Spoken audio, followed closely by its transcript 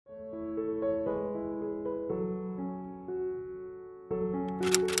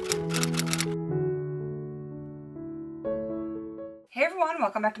and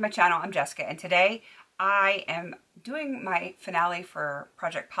welcome back to my channel. I'm Jessica, and today I am doing my finale for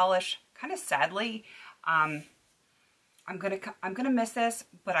Project Polish. Kind of sadly, I'm gonna miss this,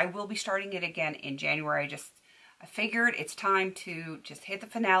 but I will be starting it again in January. I figured it's time to just hit the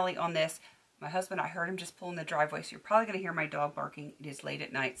finale on this. My husband, I heard him just pull in the driveway, so you're probably gonna hear my dog barking. It is late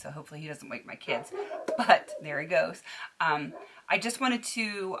at night, so hopefully he doesn't wake my kids. But there he goes. I just wanted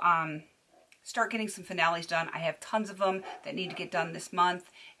to start getting some finales done. I have tons of them that need to get done this month,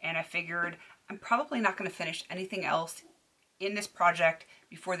 and I figured I'm probably not going to finish anything else in this project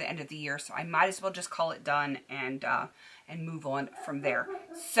before the end of the year, so I might as well just call it done and move on from there.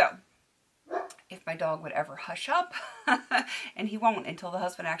 So if my dog would ever hush up, and he won't until the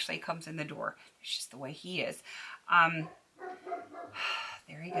husband actually comes in the door. It's just the way he is.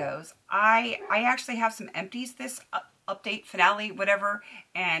 There he goes. I actually have some empties this update, finale, whatever,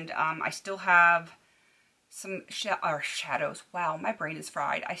 and I still have some shadows. Wow, my brain is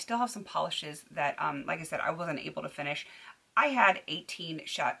fried. I still have some polishes that, like I said, I wasn't able to finish. I had 18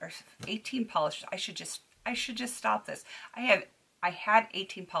 polishes. I should just stop this. I had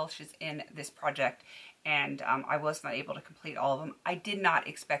 18 polishes in this project, and I was not able to complete all of them. I did not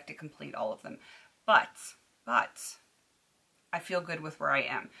expect to complete all of them, but I feel good with where I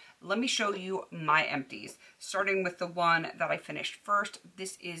am. Let me show you my empties, starting with the one that I finished first.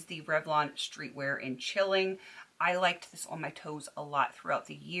 This is the Revlon Streetwear in Chilling. I liked this on my toes a lot throughout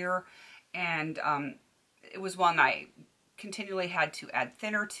the year, and it was one I continually had to add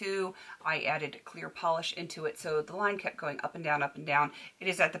thinner to. I added clear polish into it, so the line kept going up and down, up and down. It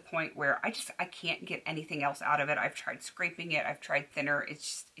is at the point where I can't get anything else out of it. I've tried scraping it, I've tried thinner.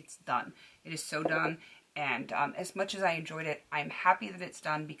 It's done. It is so done. And as much as I enjoyed it, I'm happy that it's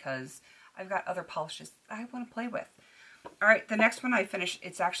done because I've got other polishes that I want to play with. All right, the next one I finished,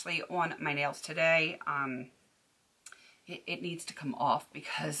 it's actually on my nails today. It needs to come off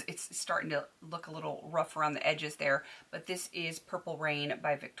because it's starting to look a little rough around the edges there. But this is Purple Rain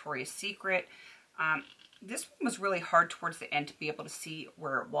by Victoria's Secret. This one was really hard towards the end to be able to see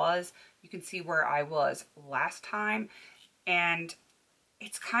where it was. You can see where I was last time. And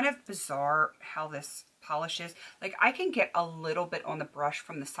it's kind of bizarre how this polishes. Like, I can get a little bit on the brush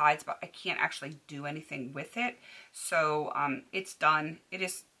from the sides, but I can't actually do anything with it. So it's done.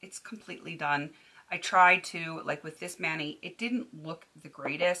 It's completely done. I tried to, like with this mani, it didn't look the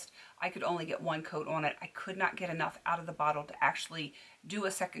greatest. I could only get one coat on it. I could not get enough out of the bottle to actually do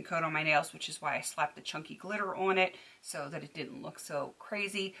a second coat on my nails, which is why I slapped the chunky glitter on it so that it didn't look so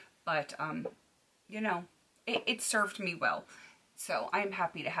crazy. But, you know, it served me well. So I'm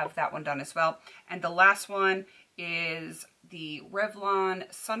happy to have that one done as well. And the last one is the Revlon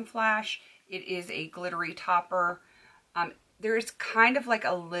Sunflash. It is a glittery topper. There is kind of like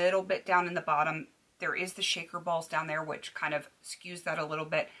a little bit down in the bottom. There is the shaker balls down there, which kind of skews that a little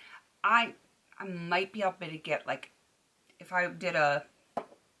bit. I might be able to get, like, if I did a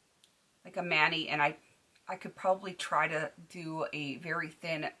mani, and I could probably try to do a very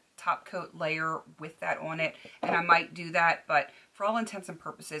thin top coat layer with that on it, and I might do that, but for all intents and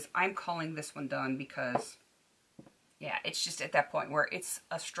purposes, I'm calling this one done because, yeah, it's just at that point where it's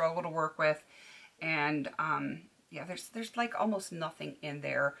a struggle to work with, and yeah, there's like almost nothing in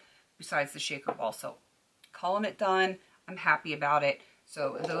there besides the shaker ball. So calling it done. I'm happy about it.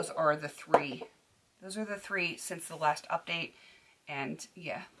 So those are the three. Those are the three since the last update, and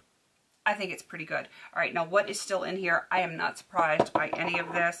yeah, I think it's pretty good. All right, now what is still in here? I am not surprised by any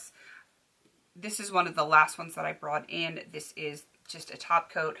of this. This is one of the last ones that I brought in. This is just a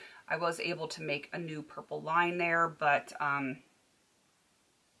top coat. I was able to make a new purple line there, but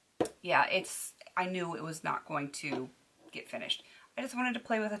yeah, I knew it was not going to get finished. I just wanted to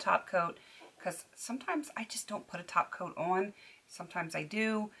play with a top coat because sometimes I just don't put a top coat on. Sometimes I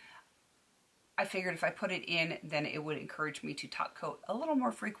do. I figured if I put it in, then it would encourage me to top coat a little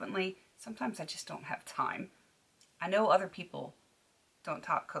more frequently. Sometimes I just don't have time. I know other people don't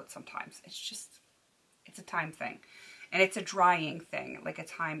top coat sometimes. It's a time thing. And it's a drying thing, like a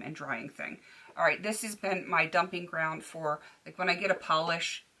time and drying thing. All right, this has been my dumping ground for, like, when I get a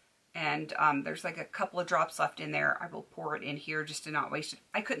polish and there's like a couple of drops left in there, I will pour it in here just to not waste it.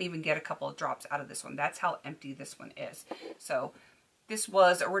 I couldn't even get a couple of drops out of this one. That's how empty this one is. So this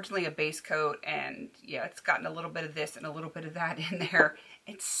was originally a base coat, and yeah, it's gotten a little bit of this and a little bit of that in there.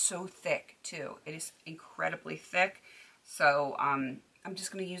 It's so thick too. It is incredibly thick. So I'm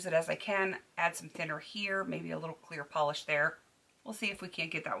just going to use it as I can. Add some thinner here, maybe a little clear polish there. We'll see if we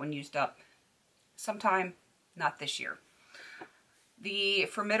can't get that one used up sometime, not this year. The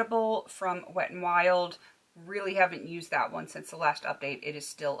Formidable from Wet n Wild, really haven't used that one since the last update. It is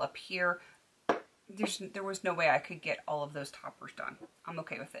still up here. there was no way I could get all of those toppers done. I'm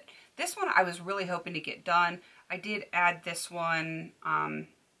okay with it. This one I was really hoping to get done. I did add this one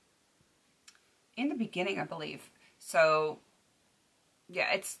in the beginning, I believe. So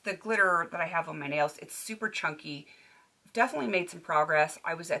yeah, it's the glitter that I have on my nails. It's super chunky. Definitely made some progress.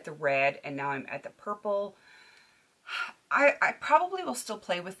 I was at the red and now I'm at the purple. I probably will still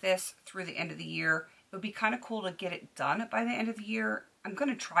play with this through the end of the year. It would be kind of cool to get it done by the end of the year. I'm going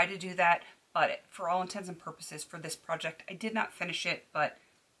to try to do that, but for all intents and purposes for this project, I did not finish it, but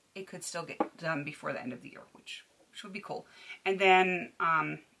it could still get done before the end of the year, which would be cool. And then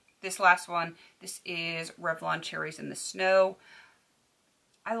this last one, this is Revlon Cherries in the Snow.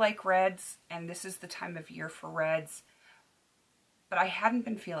 I like reds, and this is the time of year for reds, but I hadn't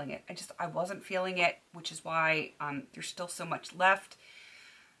been feeling it. I wasn't feeling it, which is why there's still so much left.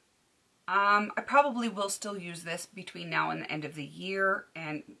 I probably will still use this between now and the end of the year,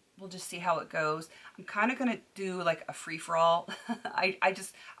 and we'll just see how it goes. I'm kind of going to do like a free-for-all. I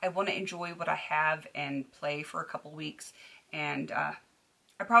want to enjoy what I have and play for a couple weeks, and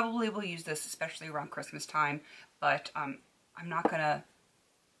I probably will use this especially around Christmas time, but I'm not going to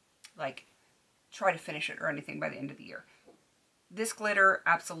like try to finish it or anything by the end of the year. This glitter,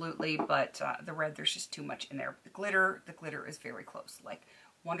 absolutely, but the red, there's just too much in there. The glitter is very close, like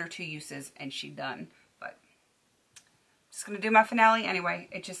 1 or 2 uses and she's done. But I'm just gonna do my finale anyway.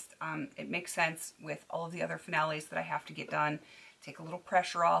 It just it makes sense with all of the other finales that I have to get done. Take a little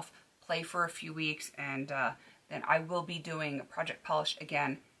pressure off, play for a few weeks, and then I will be doing Project Polish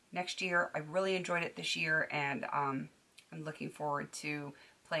again next year. I really enjoyed it this year, and I'm looking forward to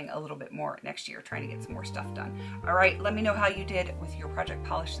playing a little bit more next year, trying to get some more stuff done. All right, let me know how you did with your Project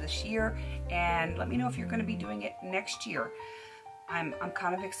Polish this year, and let me know if you're going to be doing it next year. I'm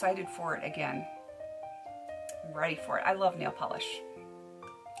kind of excited for it again. I'm ready for it. I love nail polish.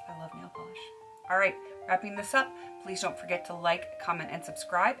 I love nail polish. All right, wrapping this up, please don't forget to like, comment, and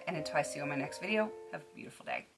subscribe, and until I see you on my next video, have a beautiful day.